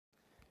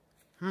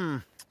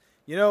You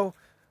know,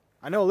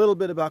 I know a little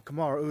bit about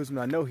Kamaru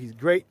Usman. I know he's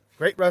great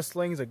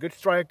wrestling. He's a good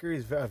striker.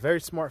 He's a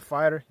very smart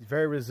fighter. He's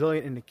very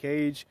resilient in the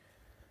cage.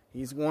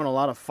 He's won a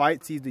lot of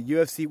fights. He's the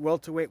UFC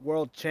welterweight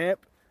world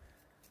champ.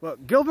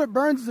 But Gilbert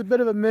Burns is a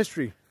bit of a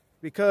mystery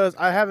because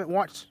I haven't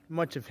watched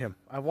much of him.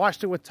 I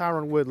watched it with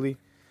Tyron Woodley.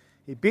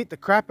 He beat the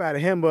crap out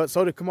of him, but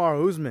so did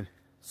Kamaru Usman.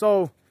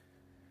 So,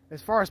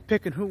 as far as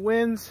picking who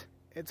wins,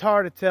 it's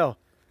hard to tell.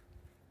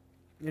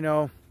 You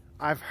know,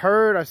 I've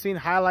seen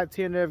highlights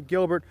here and there of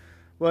Gilbert.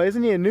 Well,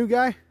 isn't he a new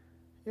guy?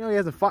 You know, he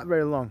hasn't fought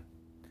very long.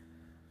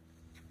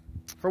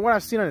 From what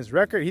I've seen on his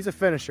record, he's a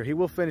finisher. He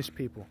will finish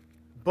people.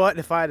 But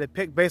if I had to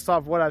pick based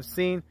off what I've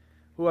seen,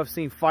 who I've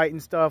seen fight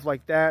and stuff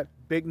like that,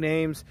 big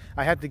names,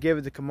 I have to give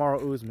it to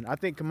Kamaru Usman. I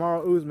think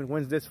Kamaru Usman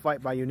wins this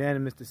fight by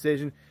unanimous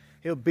decision.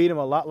 He'll beat him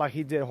a lot like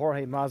he did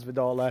Jorge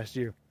Masvidal last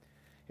year.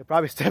 He'll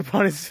probably step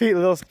on his feet, a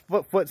little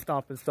foot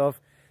stomp and stuff.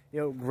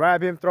 He'll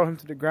grab him, throw him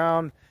to the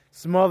ground,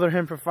 smother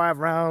him for 5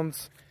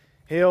 rounds.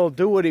 He'll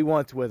do what he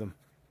wants with him.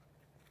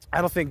 I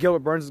don't think Gilbert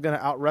Burns is going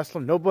to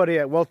out-wrestle him. Nobody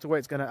at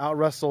welterweight is going to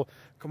out-wrestle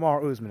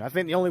Kamaru Usman. I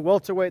think the only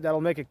welterweight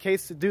that'll make a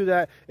case to do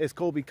that is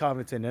Colby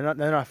Covington. They're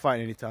not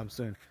fighting anytime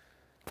soon.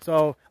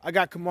 So I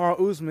got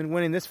Kamaru Usman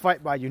winning this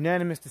fight by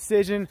unanimous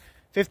decision,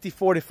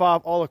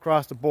 50-45 all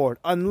across the board.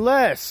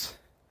 Unless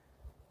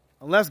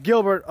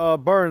Gilbert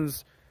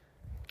Burns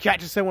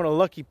catches him with a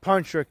lucky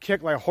punch or a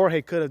kick like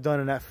Jorge could have done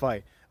in that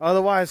fight.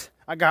 Otherwise,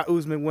 I got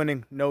Usman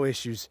winning, no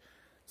issues.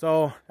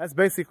 So that's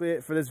basically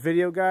it for this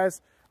video,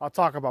 guys. I'll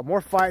talk about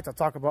more fights. I'll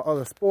talk about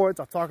other sports.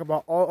 I'll talk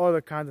about all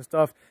other kinds of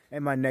stuff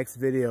in my next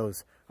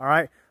videos. All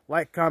right?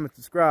 Like, comment,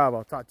 subscribe.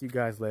 I'll talk to you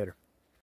guys later.